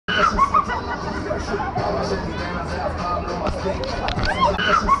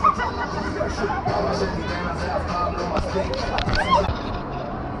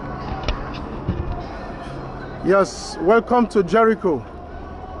Yes, welcome to Jericho.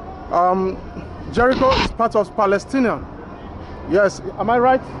 Jericho is part of Palestine. Yes, am I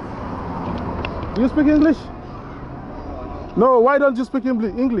right? Do you speak English? No, why don't you speak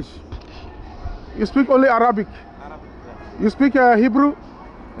English? You speak only Arabic. You speak Hebrew?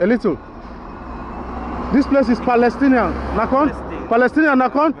 A little. This place is Palestinian. Nakon? Palestinian,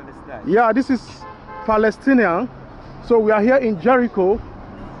 Nakon? Yeah, this is Palestinian. So we are here in Jericho,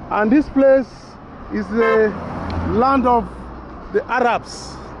 and this place is the land of the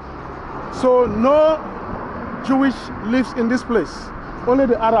Arabs. So no Jewish lives in this place. Only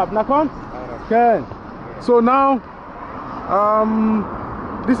the Arab. Nakon? Okay. So now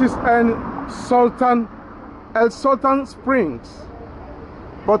this is El Sultan Springs.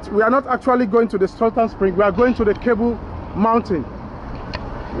 But we are not actually going to the Sultan Spring. We are going to the Cable Mountain.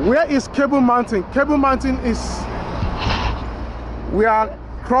 Where is Cable Mountain? Cable Mountain is, we are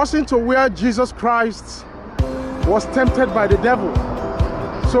crossing to where Jesus Christ was tempted by the devil.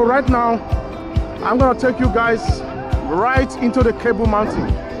 So right now, I'm going to take you guys right into the Cable Mountain.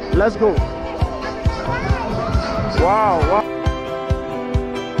 Let's go. Wow, wow.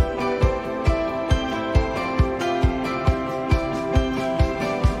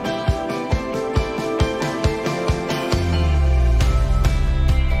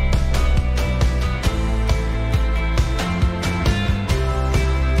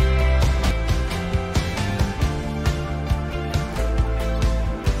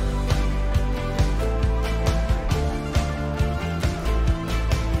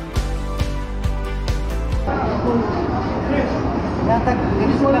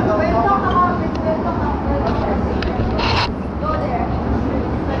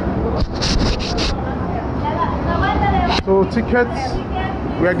 So tickets,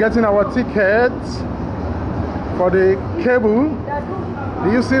 we are getting our tickets for the cable.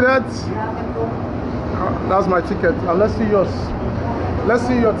 Do you see that? That's my ticket. And let's see yours. Let's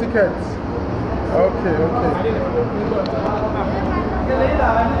see your ticket. Okay, okay.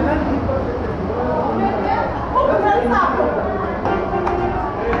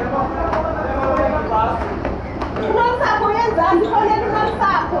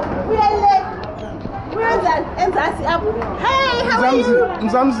 Hey, how are you?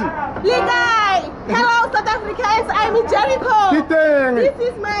 Mzamzi. Ligai. Hello, South Africans. I'm in Jericho. This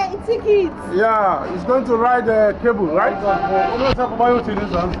is my ticket. Yeah, he's going to ride the cable, right?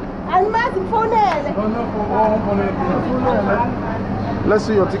 Let's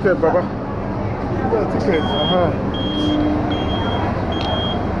see your ticket, Baba. Ticket.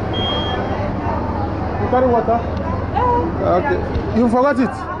 You carry water? Okay. You forgot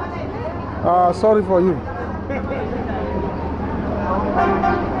it? Sorry for you.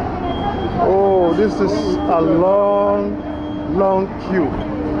 Oh, this is a long, long queue.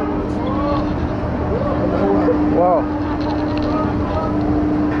 Wow.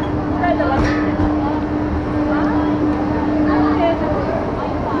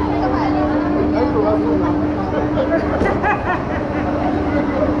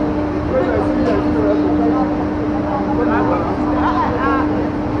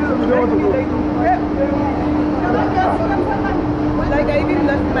 Like I even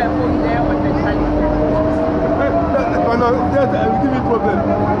left my phone there on the No, yes, I will give you problem.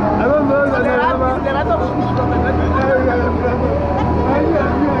 I don't know.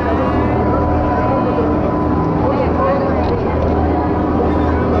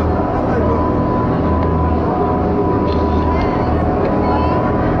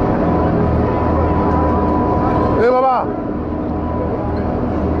 Hey, Baba.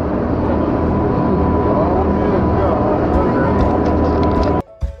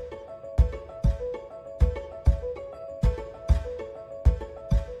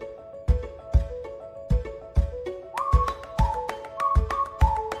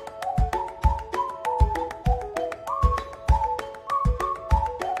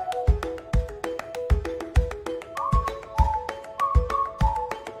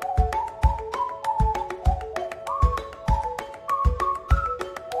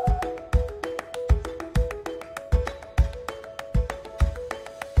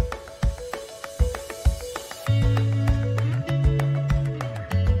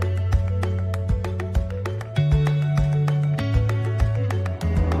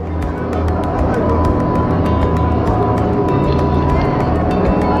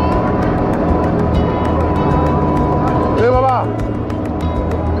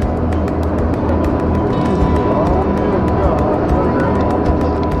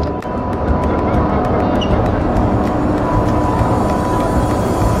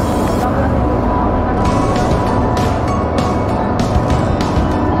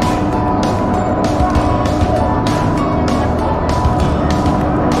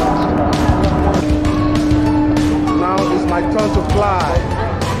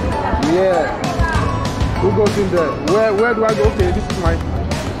 nothing there. Where do I go? Okay, this is my.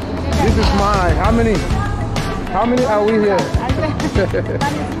 How many are we here?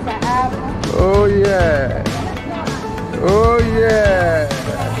 Oh yeah. Oh yeah.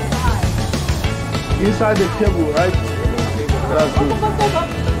 Inside the cable, right? That's good.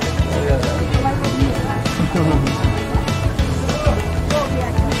 Yeah.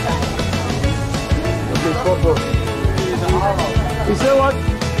 Okay, photo. You say what?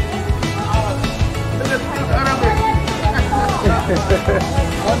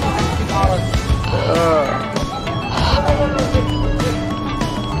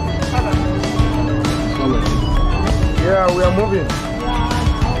 Yeah, we are moving.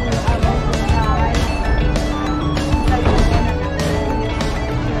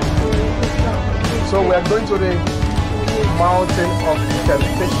 So we are going to the mountain of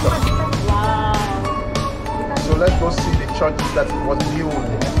temptation. So let's go see the church that was built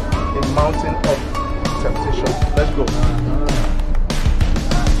in mountain of temptation. Let's go.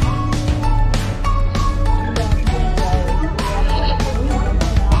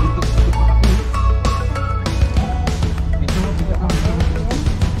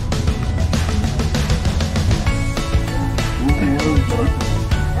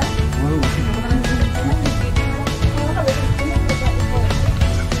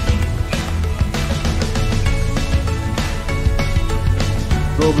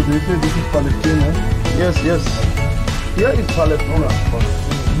 So they say this is Palestine, eh? Yes. Here is Palestine.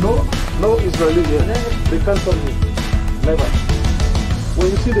 No Israeli here. They can't come here. Never. When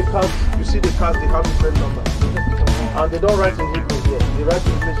you see the cars, they have different numbers. And they don't write in Hebrew here. They write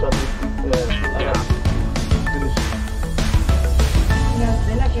in English and Arabic. Finish.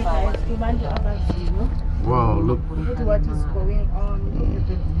 Wow, look. Look what is going on. Look at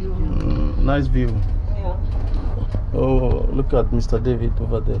the view. Nice view. Yeah. Oh, look at Mr. David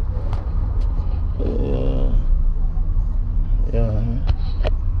over there. Yeah.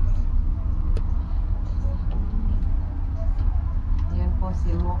 Yan po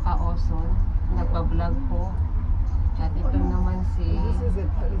si Mocha Oson, nagpa-vlog po. At ito naman si This is the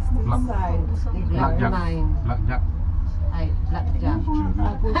Palestine side. Black 9. Blackjack. Ay, Blackjack.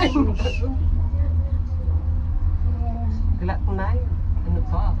 Black 9? Ano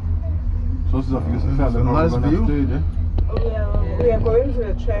pa? Zoals ze dat gezegd hebben, Nice view. We are going to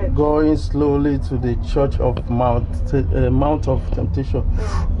the church. Going slowly to the church of Mount of Temptation.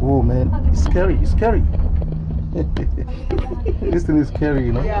 Oh man, it's scary. It's scary. This thing is scary,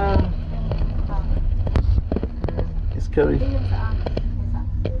 you know. Yeah. It's scary.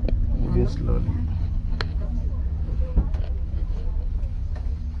 Moving slowly.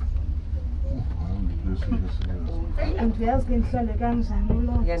 And we are going to the guns and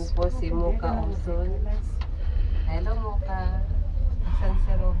Yan po si Mocha Oson. Hello Mocha. Asan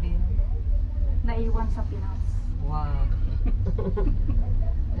si Robin? Naiwan sa Pinas. Wow.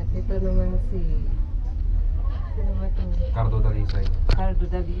 At ito naman si... Sino ba ito? Cardo Dalisay. Cardo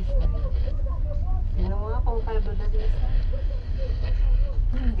Dalisay. Sino mo nga kung Cardo Dalisay?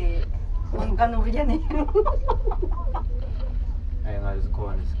 Hindi. Kung kano yan eh. Ay nga, dus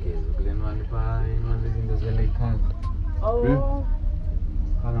ko aan skills. Glen man pa, man din do zele kan. Oh.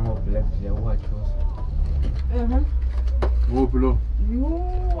 Kana mo black ya watch us. Woplo.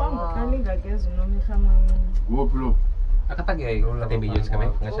 I'm coming against no Michaman. Woplo. Akatagay, ate videos kami.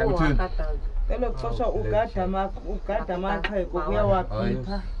 Nga siya. Oo, akatag. Hello, Sasha, ugada makhay kuya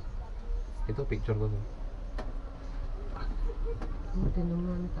wapita. Ito picture ko to. Buti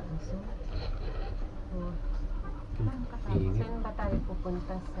naman kaso. Oh. Saan ba tayo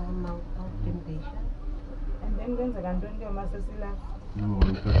pupunta sa Mount of Temptation? And then kwenzeka ntoni ke masesila? No,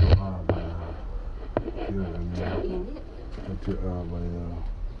 look at your arm. Hindi.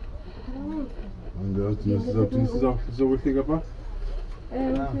 And this is zo richtig apa?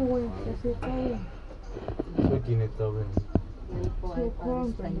 So kinit daw eh. Yan po ay para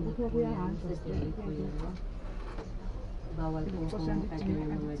sa inyo po yan sa Jericho yun. Bawal po pumunta dyan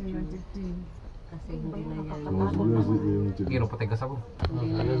ng mga Jew. Kasi hindi na yan. Kiro patigas ako.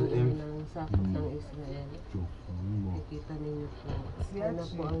 Hindi na yan ng sakot ng Israel. Nakikita ninyo po. Yan na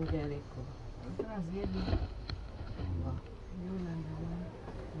po ang Jericho. Ganda.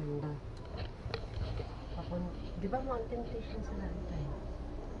 Di ba Mount Temptation sila tayo?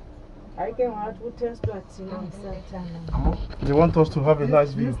 I can want to test what Amo? They want us to have a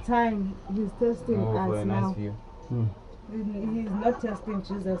nice view. This time he's testing Oh, us for a now. nice view. He's not testing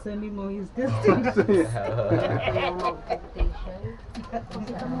Jesus anymore, he's testing us. Yung Mount Temptation.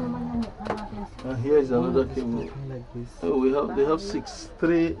 Here is another cable. Oh, they have 6,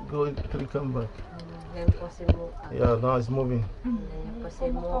 3 going, 3 come back. Yan po si Mocha. Yeah, now it's moving. Yan po si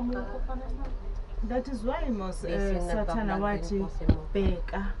Mocha. That is why Mos Satana wathi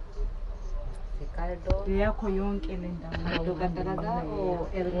bheka yakho yonke le ndawo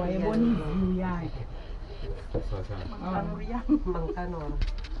wayebona iview yakhe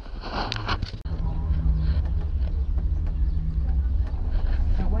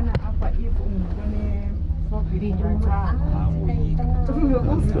yabona apha if ungibone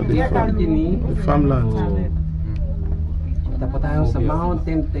the farmland. Punta po tayo sa Mount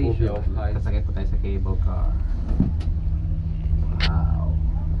Temptation. Kasakay po tayo sa cable car. Wow.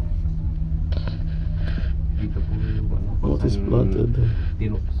 Dito po yung What is planted there?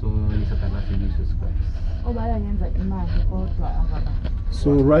 tinukso ni Satanas si Jesus Christ.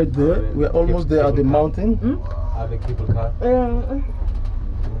 So right there, we're almost there at the mountain. Avec cable car.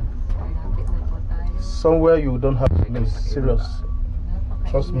 Somewhere you don't have to be serious.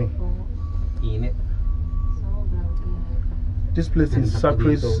 Trust me. Init. This place is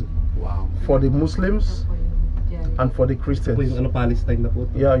sacred Wow. for the Muslims and for the Christians. Palestine na po.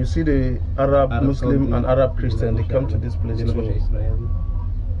 Yeah, you see the Arab Muslim and Arab Christian, they come to this place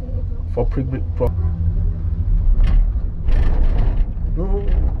for pilgrimage.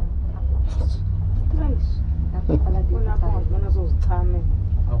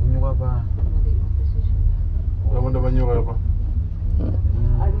 Akunyuka pa.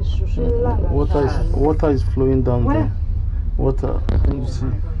 Water is flowing down there. Water, you see.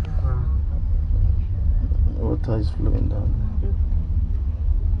 Water is flowing down there.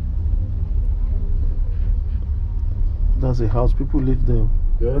 That's a house. People live there.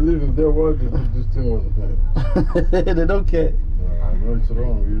 They are living there. Why they do this thing all the time? They don't care. No, it's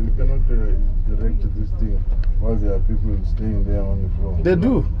wrong. You cannot direct this thing while there are people staying there on the floor. They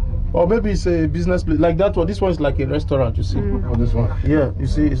do. Or maybe it's a business place. Like that one. This one is like a restaurant, you see. Oh, this one? Yeah, you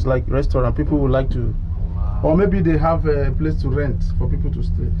see, it's like restaurant. People would like to. Or maybe they have a place to rent for people to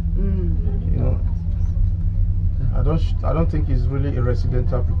stay. You know. I don't think it's really a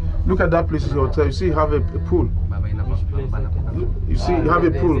residential. Look at that place, it's a hotel. You see, you have a pool. You see, you have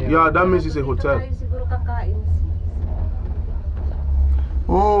a pool. Yeah, that means it's a hotel.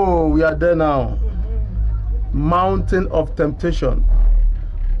 Oh, we are there now. Mountain of Temptation.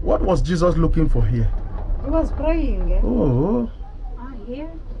 What was Jesus looking for here? He was praying. Oh.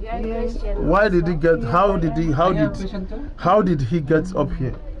 Here? You are Christian. Why did he get? How did he get up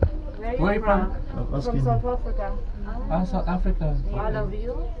here? Where Where are you you from? from? From South Africa. South Africa. All of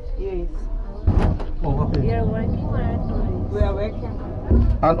you? Yes. Oh, okay. You're working or a tourist? We are working.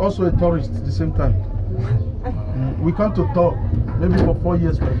 And also a tourist at the same time. We come to tour. Maybe for 4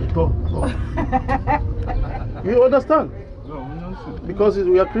 years we have to tour. You understand? Because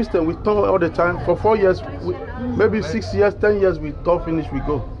we are Christian, we tour all the time. For 4 years, maybe 6 years, 10 years, we tour, finish, we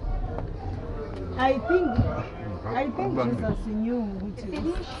go. I think Jesus knew which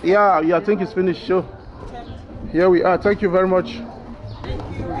is. Yeah, I think it's finished. Sure. Here we are. Thank you very much.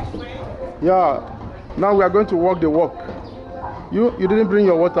 Yeah. Now we are going to walk the walk. You didn't bring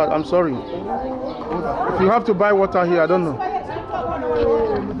your water. I'm sorry. If you have to buy water here, I don't know.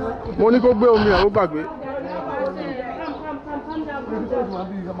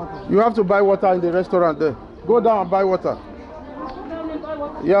 You have to buy water in the restaurant there. Go down and buy water.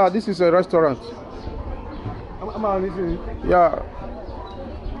 Yeah, this is a restaurant. Yeah.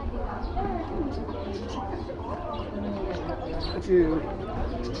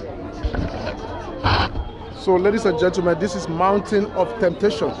 So, ladies and gentlemen, this is Mountain of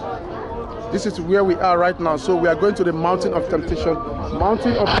Temptation. This is where we are right now. So we are going to the Mountain of Temptation.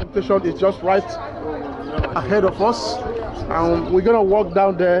 Mountain of Temptation is just right ahead of us. And we're going to walk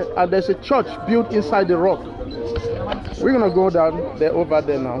down there. And there's a church built inside the rock. We're going to go down there, over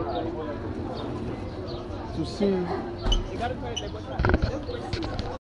there now, to see